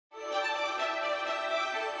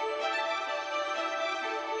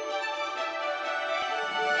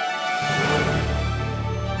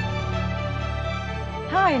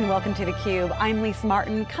Hi and welcome to theCUBE. I'm Lisa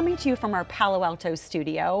Martin, coming to you from our Palo Alto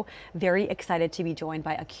studio. Very excited to be joined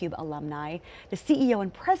by a CUBE alumni, the CEO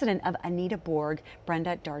and President of AnitaB,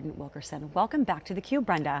 Brenda Darden Wilkerson. Welcome back to theCUBE,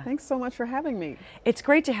 Brenda. Thanks so much for having me. It's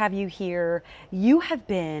great to have you here. You have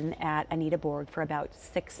been at AnitaB for about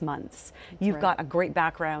 6 months. You've got a great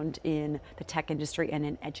background in the tech industry and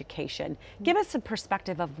in education. Give us a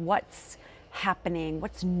perspective of what's happening,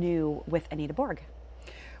 what's new with AnitaB.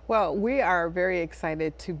 Well, we are very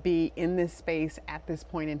excited to be in this space at this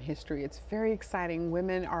point in history. It's very exciting.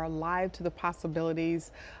 Women are alive to the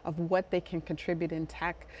possibilities of what they can contribute in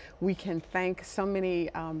tech. We can thank so many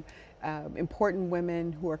important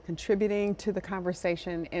women who are contributing to the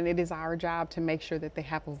conversation, and it is our job to make sure that they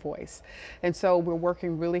have a voice. And so we're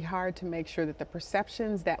working really hard to make sure that the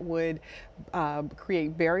perceptions that would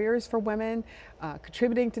create barriers for women,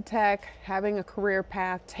 contributing to tech, having a career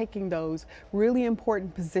path, taking those really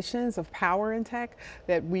important positions of power in tech,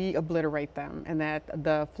 that we obliterate them and that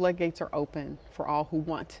the floodgates are open for all who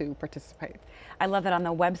want to participate. I love that on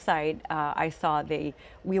the website, I saw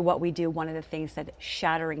what we do, one of the things said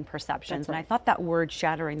shattering perceptions. And I thought that word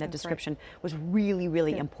shattering, that description, was really,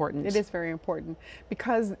 really important. It is very important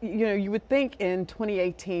because, you know, you would think in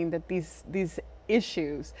 2018 that these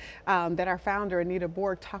issues that our founder,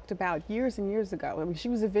 AnitaB, talked about years and years ago. I mean, she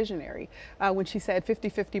was a visionary when she said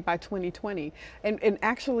 50-50 by 2020. And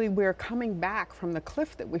actually, we're coming back from the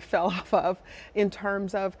cliff that we fell off of in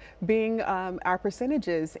terms of being our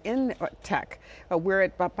percentages in tech. We're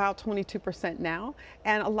at about 22% now.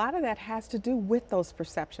 And a lot of that has to do with those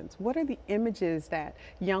perceptions. What are the images that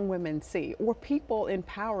young women see, or people in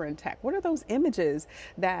power in tech? What are those images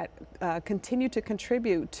that continue to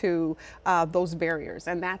contribute to those barriers?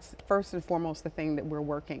 And that's first and foremost the thing that we're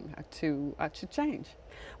working to change.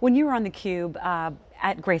 When you were on theCUBE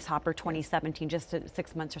at Grace Hopper 2017, just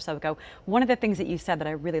 6 months or so ago, one of the things that you said that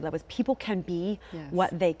I really love was people can be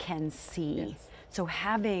what they can see. So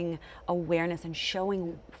having awareness and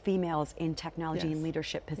showing females in technology and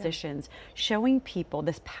leadership positions, showing people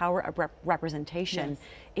this power of representation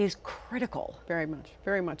is critical. Very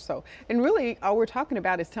much so. And really all we're talking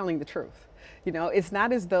about is telling the truth. You know, it's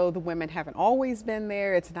not as though the women haven't always been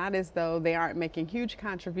there. It's not as though they aren't making huge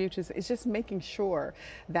contributions. It's just making sure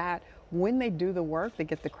that when they do the work, they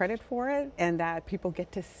get the credit for it and that people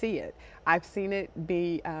get to see it. I've seen it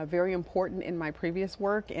be very important in my previous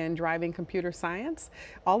work in driving computer science.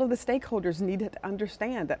 All of the stakeholders needed to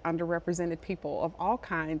understand that underrepresented people of all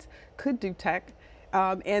kinds could do tech.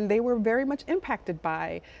 And they were very much impacted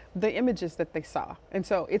by the images that they saw. And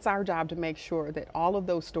so it's our job to make sure that all of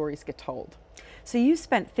those stories get told. So you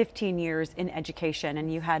spent 15 years in education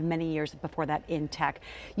and you had many years before that in tech.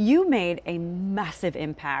 You made a massive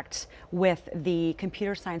impact with the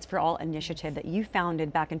Computer Science for All initiative that you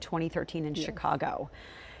founded back in 2013 in Chicago.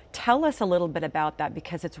 Tell us a little bit about that,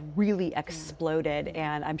 because it's really exploded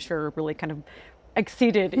and I'm sure really kind of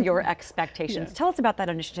exceeded your expectations. Tell us about that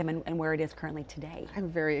initiative and where it is currently today.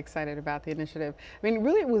 I'm very excited about the initiative. I mean,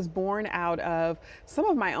 really it was born out of some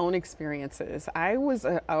of my own experiences. I was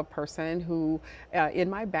a person who, in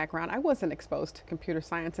my background, I wasn't exposed to computer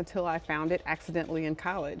science until I found it accidentally in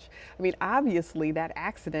college. I mean, obviously that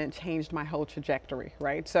accident changed my whole trajectory,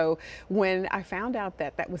 right? So when I found out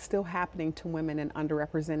that that was still happening to women and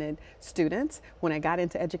underrepresented students, when I got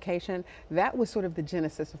into education, that was sort of the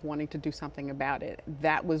genesis of wanting to do something about it.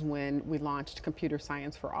 That was when we launched Computer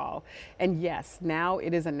Science for All. And yes, now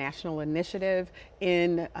it is a national initiative.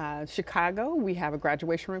 In Chicago, we have a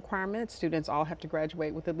graduation requirement. Students all have to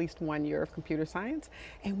graduate with at least 1 year of computer science.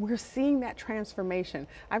 And we're seeing that transformation.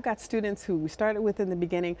 I've got students who we started with in the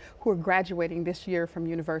beginning who are graduating this year from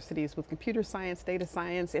universities with computer science, data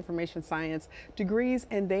science, information science degrees,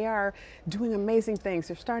 and they are doing amazing things.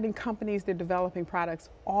 They're starting companies, they're developing products,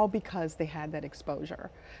 all because they had that exposure.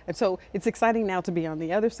 And so it's exciting now to be on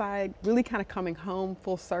the other side, really kind of coming home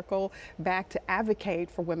full circle back to advocate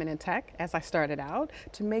for women in tech, as I started out,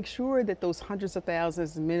 to make sure that those hundreds of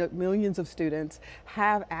thousands, millions of students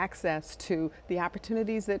have access to the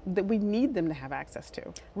opportunities that we need them to have access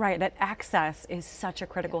to. Right, that access is such a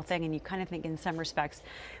critical thing, and you kind of think in some respects,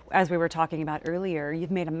 as we were talking about earlier,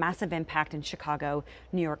 you've made a massive impact in Chicago,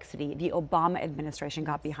 New York City. The Obama administration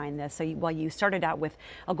got behind this. So while you started out with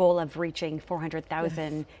a goal of reaching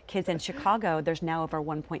 400,000 kids in Chicago, there's now over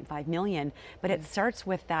 1.5 million. But it starts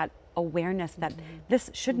with that awareness that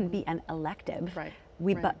this shouldn't be an elective.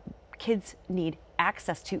 But kids need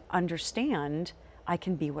access to understand I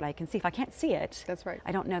can be what I can see. If I can't see it, that's right.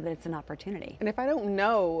 I don't know that it's an opportunity. And if I don't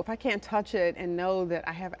know, if I can't touch it and know that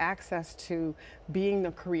I have access to being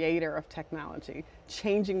the creator of technology,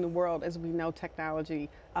 changing the world as we know technology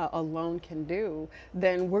alone can do,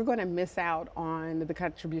 then we're going to miss out on the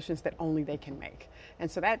contributions that only they can make. And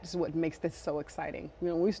so that's what makes this so exciting. You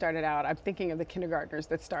know, when we started out, I'm thinking of the kindergartners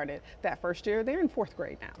that started that first year. They're in 4th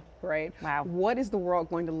grade now, right? Wow. What is the world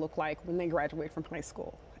going to look like when they graduate from high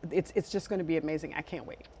school? It's just going to be amazing. I can't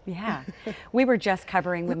wait. Yeah. We were just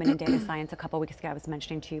covering Women in Data Science a couple weeks ago. I was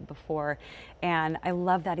mentioning to you before. And I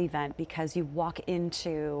love that event because you walk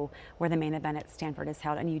into where the main event at Stanford is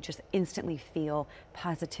held and you just instantly feel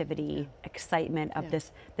positivity, excitement of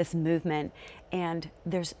this movement. And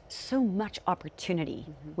there's so much opportunity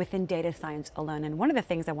within data science alone. And one of the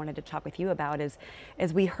things I wanted to talk with you about is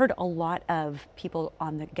we heard a lot of people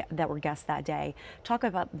that were guests that day talk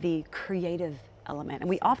about the creative element. And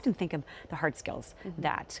we often think of the hard skills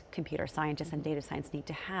that computer scientists and data science need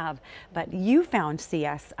to have, but you found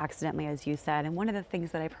CS accidentally, as you said, and one of the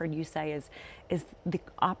things that I've heard you say is the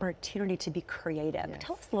opportunity to be creative. Yes.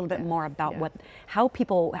 Tell us a little bit more about how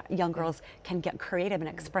people, young girls, can get creative and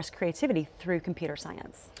express creativity through computer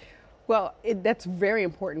science. Well, that's very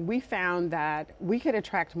important. We found that we could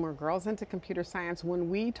attract more girls into computer science when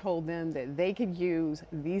we told them that they could use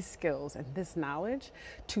these skills and this knowledge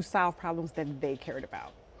to solve problems that they cared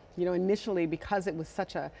about. You know, initially, because it was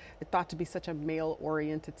thought to be such a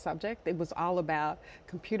male-oriented subject, it was all about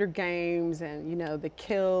computer games and, you know, the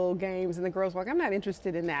kill games, and the girls were like, I'm not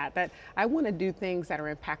interested in that. That I want to do things that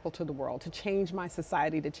are impactful to the world, to change my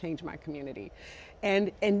society, to change my community.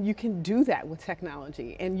 And you can do that with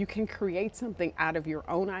technology, and you can create something out of your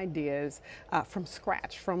own ideas from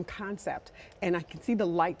scratch, from concept. And I can see the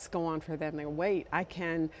lights go on for them. They wait, I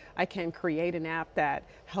can create an app that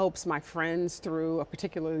helps my friends through a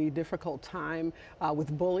particularly difficult time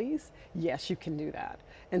with bullies. Yes, you can do that.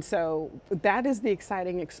 And so that is the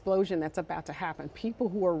exciting explosion that's about to happen. People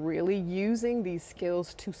who are really using these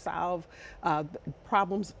skills to solve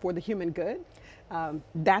problems for the human good.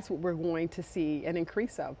 That's what we're going to see an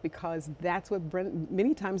increase of, because that's what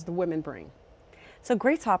many times the women bring. So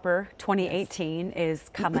Grace Hopper 2018 is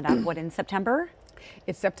coming up, what, in September?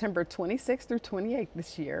 It's September 26th through 28th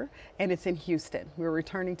this year, and it's in Houston. We're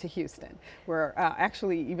returning to Houston. We're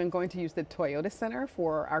actually even going to use the Toyota Center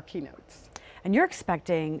for our keynotes. And you're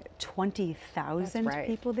expecting 20,000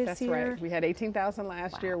 people this year? That's right. We had 18,000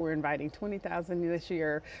 last year. We're inviting 20,000 this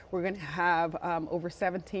year. We're going to have over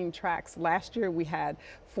 17 tracks. Last year we had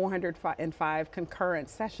 405 concurrent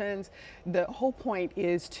sessions. The whole point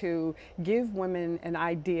is to give women an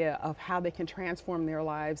idea of how they can transform their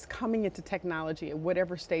lives coming into technology at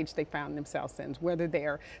whatever stage they found themselves in, whether they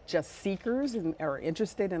are just seekers and are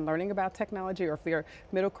interested in learning about technology, or if they're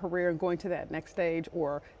middle career and going to that next stage,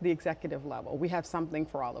 or the executive level. We have something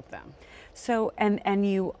for all of them. So, and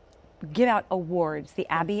you give out awards, the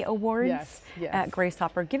Abby Awards at Grace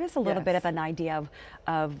Hopper. Give us a little bit of an idea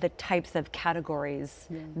of the types of categories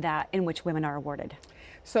that in which women are awarded.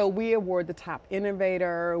 So we award the top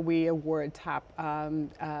innovator, we award top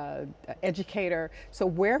educator. So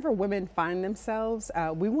wherever women find themselves,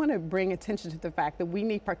 we want to bring attention to the fact that we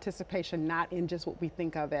need participation not in just what we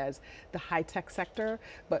think of as the high-tech sector,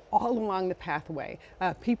 but all along the pathway.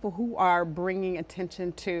 People who are bringing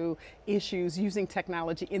attention to issues using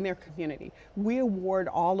technology in their community. We award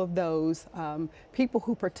all of those people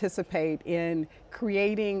who participate in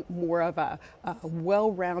creating more of a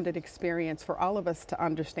well-rounded experience for all of us to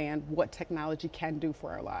understand what technology can do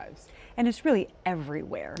for our lives. And it's really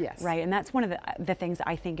everywhere, yes, right? And that's one of the things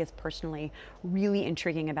I think is personally really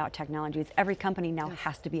intriguing about technology is every company now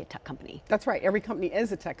has to be a tech company. That's right, every company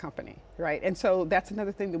is a tech company, right? And so that's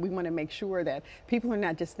another thing that we want to make sure that people are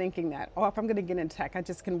not just thinking that, oh, if I'm going to get into tech, I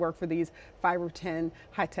just can work for these 5 or 10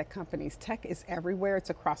 high-tech companies. Tech is everywhere, it's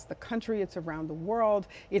across the country, it's around the world,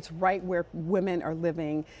 it's right where women are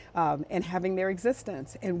living and having their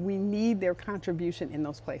existence, and we need their contribution in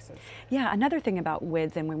those places. Yeah, another thing about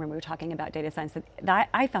WIDS, and when we were talking about data science that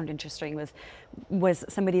I found interesting was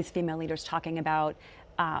some of these female leaders talking about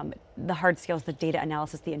the hard skills, the data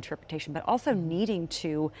analysis, the interpretation, but also needing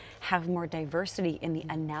to have more diversity in the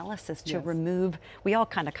analysis to remove, we all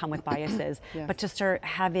kind of come with biases, but to start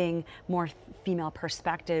having more female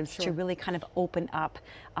perspectives to really kind of open up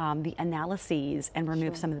the analyses and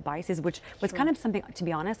remove some of the biases, which was kind of something, to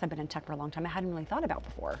be honest, I've been in tech for a long time, I hadn't really thought about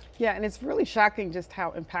before. Yeah, and it's really shocking just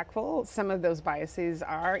how impactful some of those biases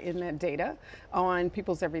are in that data on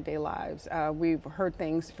people's everyday lives. We've heard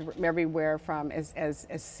things everywhere from as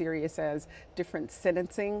as serious as different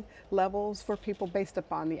sentencing levels for people based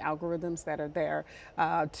upon the algorithms that are there,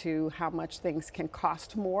 to how much things can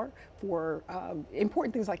cost more for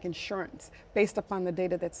important things like insurance based upon the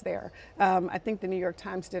data that's there. I think the New York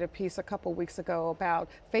Times did a piece a couple weeks ago about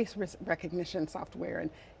face recognition software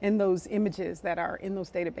and those images that are in those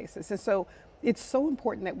databases. And so it's so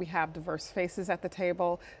important that we have diverse faces at the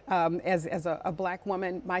table. As a black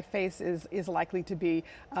woman, my face is likely to be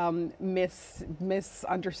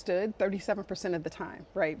misunderstood 37% of the time,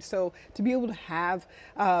 right? So to be able to have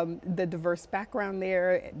the diverse background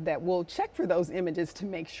there that will check for those images to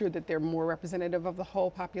make sure that they're more representative of the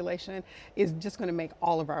whole population is just going to make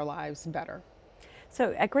all of our lives better.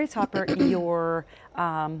 So at Grace Hopper, your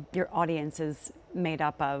audience is made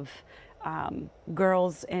up of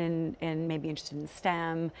girls in maybe interested in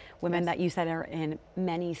STEM, women that you said are in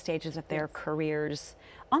many stages of their careers.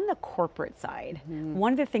 On the corporate side,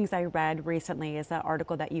 one of the things I read recently is an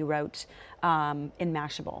article that you wrote in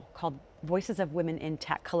Mashable called Voices of Women in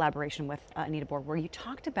Tech, collaboration with AnitaB, where you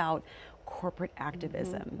talked about corporate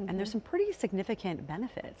activism, and there's some pretty significant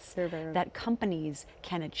benefits that companies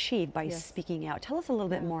can achieve by speaking out. Tell us a little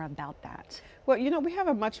bit more about that. Well, you know, we have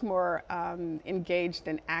a much more engaged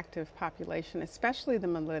and active population, especially the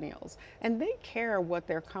millennials, and they care what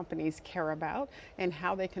their companies care about and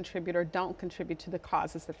how they contribute or don't contribute to the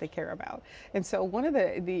causes that they care about. And so one of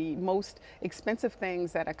the most expensive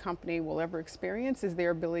things that a company will ever experience is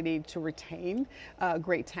their ability to retain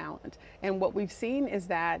great talent. And what we've seen is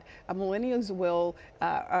that millennials will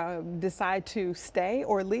decide to stay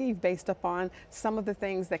or leave based upon some of the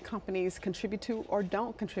things that companies contribute to or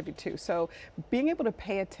don't contribute to. So being able to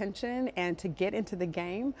pay attention and to get into the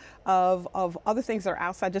game of other things that are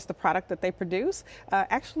outside just the product that they produce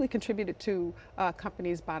actually contributed to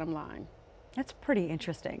companies' bottom line. That's pretty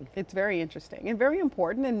interesting. It's very interesting and very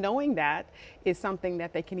important, and knowing that is something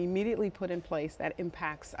that they can immediately put in place that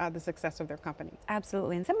impacts the success of their company.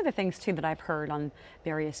 Absolutely, and some of the things too that I've heard on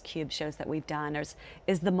various CUBE shows that we've done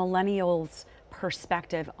is the millennials'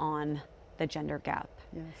 perspective on the gender gap.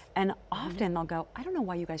 Yes. And often they'll go, I don't know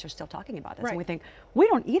why you guys are still talking about this. And we think, we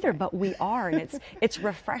don't either, but we are. And it's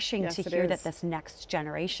refreshing to hear that this next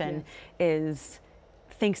generation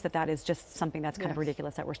thinks that is just something that's kind of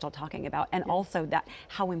ridiculous that we're still talking about. And also that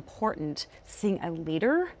how important seeing a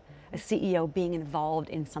leader, a CEO being involved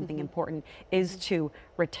in something important is to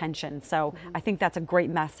retention. So I think that's a great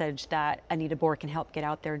message that AnitaB can help get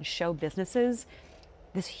out there and show businesses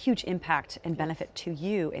this huge impact and benefit to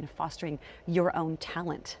you in fostering your own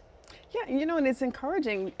talent. Yeah, you know, and it's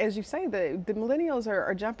encouraging, as you say, the millennials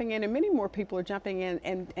are jumping in, and many more people are jumping in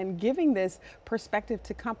and giving this perspective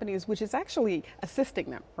to companies, which is actually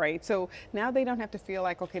assisting them, right? So now they don't have to feel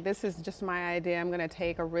like, okay, this is just my idea, I'm going to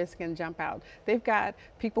take a risk and jump out. They've got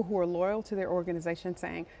people who are loyal to their organization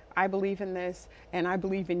saying, I believe in this, and I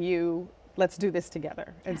believe in you. Let's do this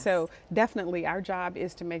together. And so definitely our job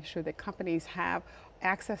is to make sure that companies have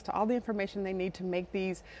access to all the information they need to make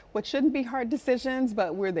these, what shouldn't be hard decisions,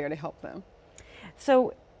 but we're there to help them.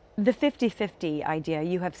 So the 50-50 idea,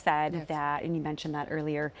 you have said that, and you mentioned that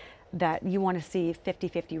earlier, that you want to see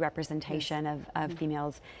 50-50 representation of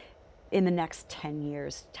females in the next 10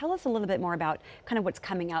 years. Tell us a little bit more about kind of what's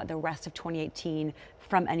coming out the rest of 2018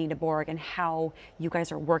 from AnitaB and how you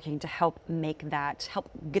guys are working to help make that,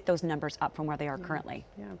 help get those numbers up from where they are currently.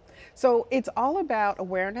 Yeah. So it's all about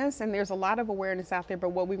awareness, and there's a lot of awareness out there, but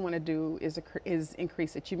what we want to do is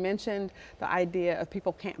increase it. You mentioned the idea of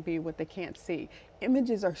people can't be what they can't see.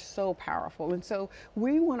 Images are so powerful, and so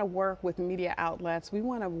we want to work with media outlets, we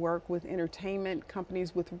want to work with entertainment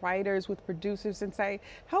companies, with writers, with producers, and say,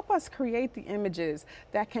 help us create the images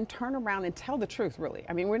that can turn around and tell the truth, really.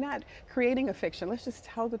 I mean, we're not creating a fiction, let's just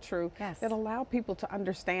tell the truth that allow people to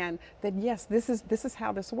understand that yes, this is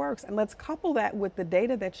how this works, and let's couple that with the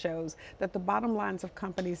data that shows that the bottom lines of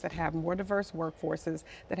companies that have more diverse workforces,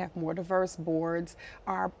 that have more diverse boards,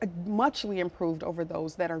 are muchly improved over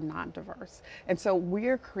those that are not diverse. And so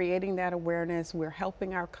we're creating that awareness, we're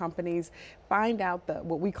helping our companies find out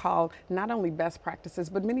what we call not only best practices,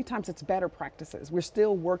 but many times it's better practices. We're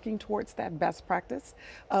still working towards that best practice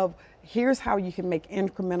of here's how you can make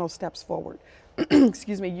incremental steps forward.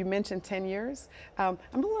 Excuse me, you mentioned 10 years. I'm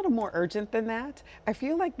a little more urgent than that. I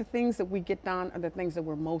feel like the things that we get done are the things that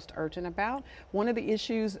we're most urgent about. One of the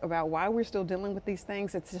issues about why we're still dealing with these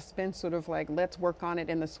things, it's just been sort of like, let's work on it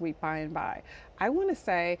in the sweet by and by. I want to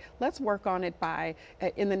say, let's work on it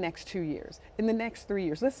in the next 2 years, in the next 3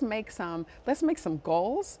 years. Let's make some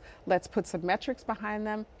goals. Let's put some metrics behind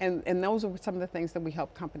them, and those are some of the things that we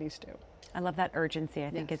help companies do. I love that urgency. I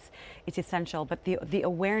think it's essential, but the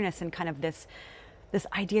awareness and kind of this this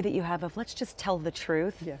idea that you have of let's just tell the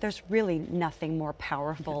truth. Yes. There's really nothing more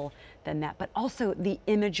powerful than that. But also the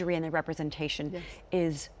imagery and the representation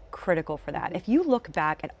is critical for that. If you look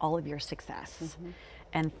back at all of your success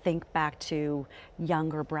and think back to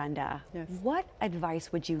younger Brenda, what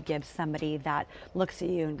advice would you give somebody that looks at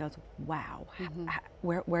you and goes, wow,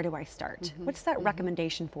 where do I start? What's that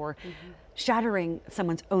recommendation for shattering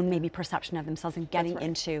someone's own maybe perception of themselves and getting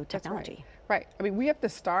into technology? Right. I mean, we have to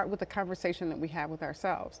start with the conversation that we have with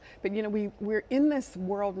ourselves. But you know, we're in this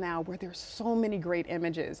world now where there's so many great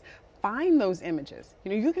images. Find those images. You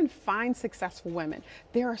know, you can find successful women.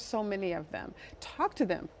 There are so many of them. Talk to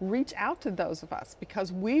them. Reach out to those of us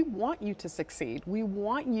because we want you to succeed. We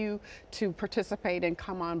want you to participate and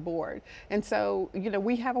come on board. And so, you know,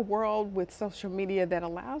 we have a world with social media that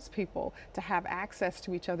allows people to have access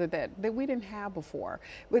to each other that we didn't have before.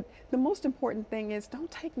 But the most important thing is don't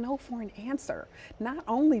take no for an answer. Not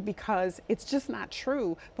only because it's just not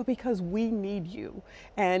true, but because we need you.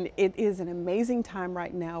 And it is an amazing time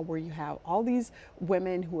right now where you have all these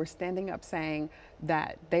women who are standing up saying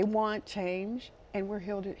that they want change, and we're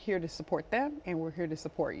here to support them, and we're here to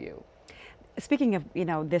support you. Speaking of, you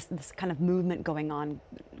know, this kind of movement going on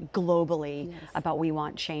globally about we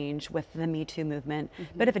want change with the Me Too movement,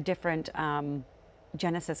 bit of a different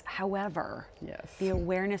genesis. However, the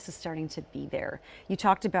awareness is starting to be there. You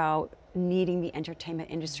talked about needing the entertainment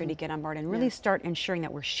industry to get on board and really start ensuring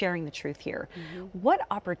that we're sharing the truth here. What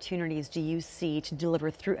opportunities do you see to deliver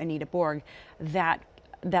through AnitaB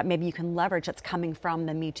that maybe you can leverage that's coming from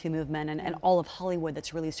the Me Too movement and all of Hollywood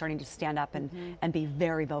that's really starting to stand up and be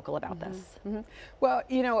very vocal about this? Well,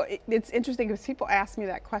 you know, it's interesting because people ask me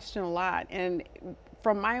that question a lot, and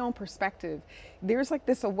from my own perspective, there's like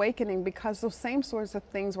this awakening because those same sorts of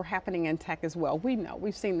things were happening in tech as well. We know,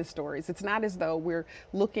 we've seen the stories. It's not as though we're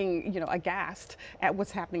looking, you know, aghast at what's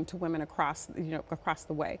happening to women across, you know, across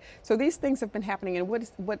the way. So these things have been happening, and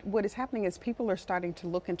what is happening is people are starting to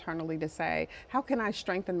look internally to say, how can I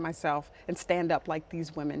strengthen myself and stand up like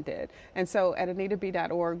these women did? And so at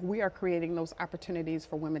AnitaB.org, we are creating those opportunities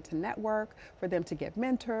for women to network, for them to get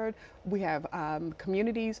mentored. We have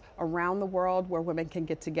communities around the world where women can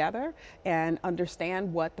get together and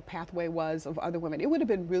understand what the pathway was of other women. It would have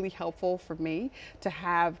been really helpful for me to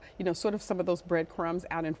have, you know, sort of some of those breadcrumbs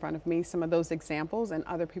out in front of me, some of those examples and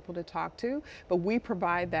other people to talk to, but we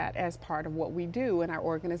provide that as part of what we do in our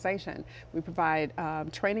organization. We provide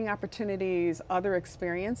training opportunities, other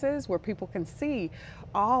experiences where people can see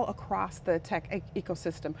all across the tech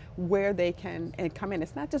ecosystem where they can come in.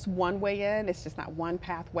 It's not just one way in, it's just not one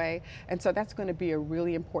pathway, and so that's going to be a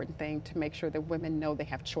really important thing to make sure that women know they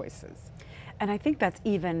have choices. And I think that's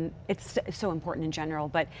it's so important in general,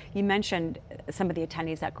 but you mentioned some of the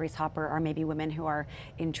attendees at Grace Hopper are maybe women who are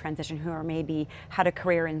in transition, who are maybe had a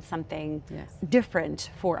career in something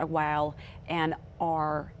different for a while and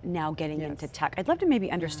are now getting into tech. I'd love to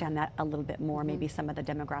maybe understand that a little bit more, maybe some of the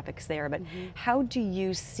demographics there, but how do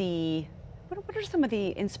you see, what are some of the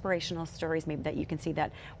inspirational stories maybe that you can see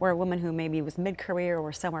that where a woman who maybe was mid-career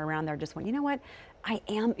or somewhere around there just went, you know what, I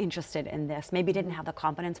am interested in this, maybe didn't have the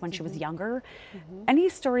confidence when she was younger. Any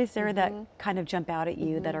stories there that kind of jump out at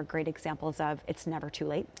you that are great examples of it's never too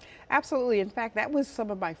late? Absolutely. In fact, that was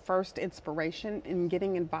some of my first inspiration in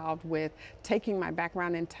getting involved with taking my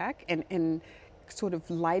background in tech and sort of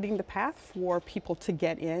lighting the path for people to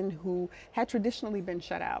get in who had traditionally been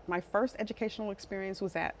shut out. My first educational experience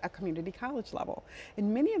was at a community college level.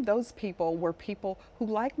 And many of those people were people who,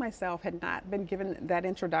 like myself, had not been given that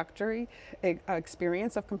introductory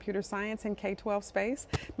experience of computer science in K-12 space.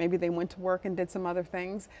 Maybe they went to work and did some other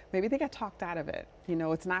things. Maybe they got talked out of it. You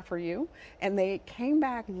know, it's not for you. And they came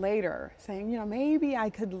back later saying, you know, maybe I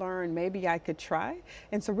could learn, maybe I could try.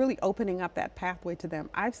 And so really opening up that pathway to them.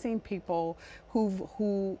 I've seen people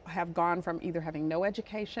who have gone from either having no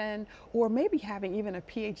education or maybe having even a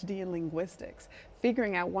PhD in linguistics,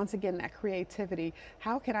 figuring out once again that creativity,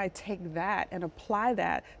 how can I take that and apply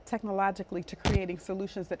that technologically to creating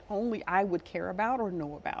solutions that only I would care about or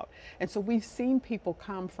know about. And so we've seen people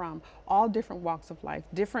come from all different walks of life,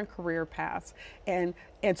 different career paths, and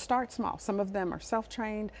start small. Some of them are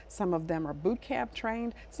self-trained, some of them are boot camp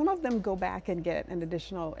trained, some of them go back and get an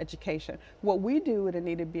additional education. What we do at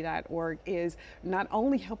AnitaB.org is not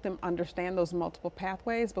only help them understand those multiple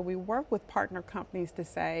pathways, but we work with partner companies to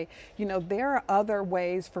say, you know, there are other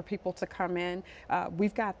ways for people to come in.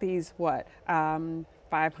 We've got these, 500,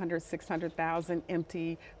 600,000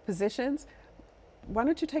 empty positions. Why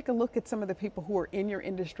don't you take a look at some of the people who are in your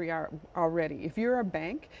industry already? If you're a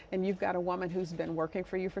bank and you've got a woman who's been working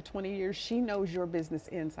for you for 20 years, she knows your business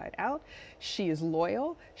inside out. She is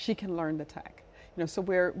loyal. She can learn the tech. So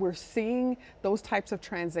we're seeing those types of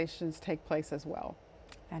transitions take place as well.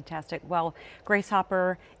 Fantastic. Well, Grace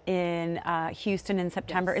Hopper in Houston in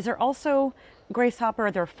September. Yes. Is there also Grace Hopper?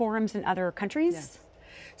 Are there forums in other countries? Yes.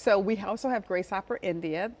 So we also have Grace Hopper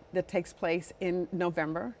India that takes place in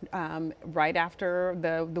November, right after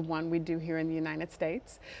the one we do here in the United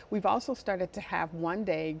States. We've also started to have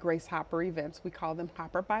one-day Grace Hopper events. We call them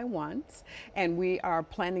Hopper by Ones, and we are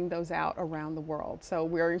planning those out around the world. So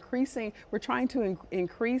we're trying to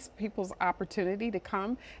increase people's opportunity to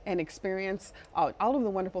come and experience all of the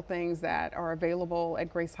wonderful things that are available at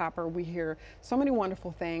Grace Hopper. We hear so many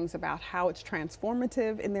wonderful things about how it's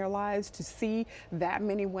transformative in their lives to see that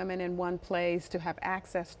many women in one place, to have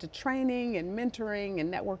access to training and mentoring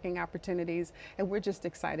and networking opportunities, and we're just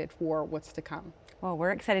excited for what's to come. Well,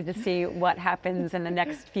 we're excited to see what happens in the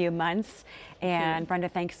next few months. And Brenda,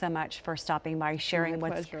 thanks so much for stopping by, sharing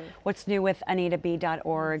what's new with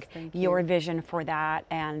AnitaB.org, your vision for that,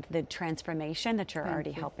 and the transformation that you're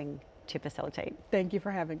already helping to facilitate. Thank you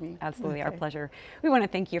for having me. Absolutely, our pleasure. We want to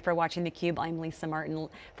thank you for watching theCUBE. I'm Lisa Martin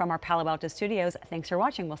from our Palo Alto studios. Thanks for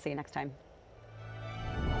watching. We'll see you next time.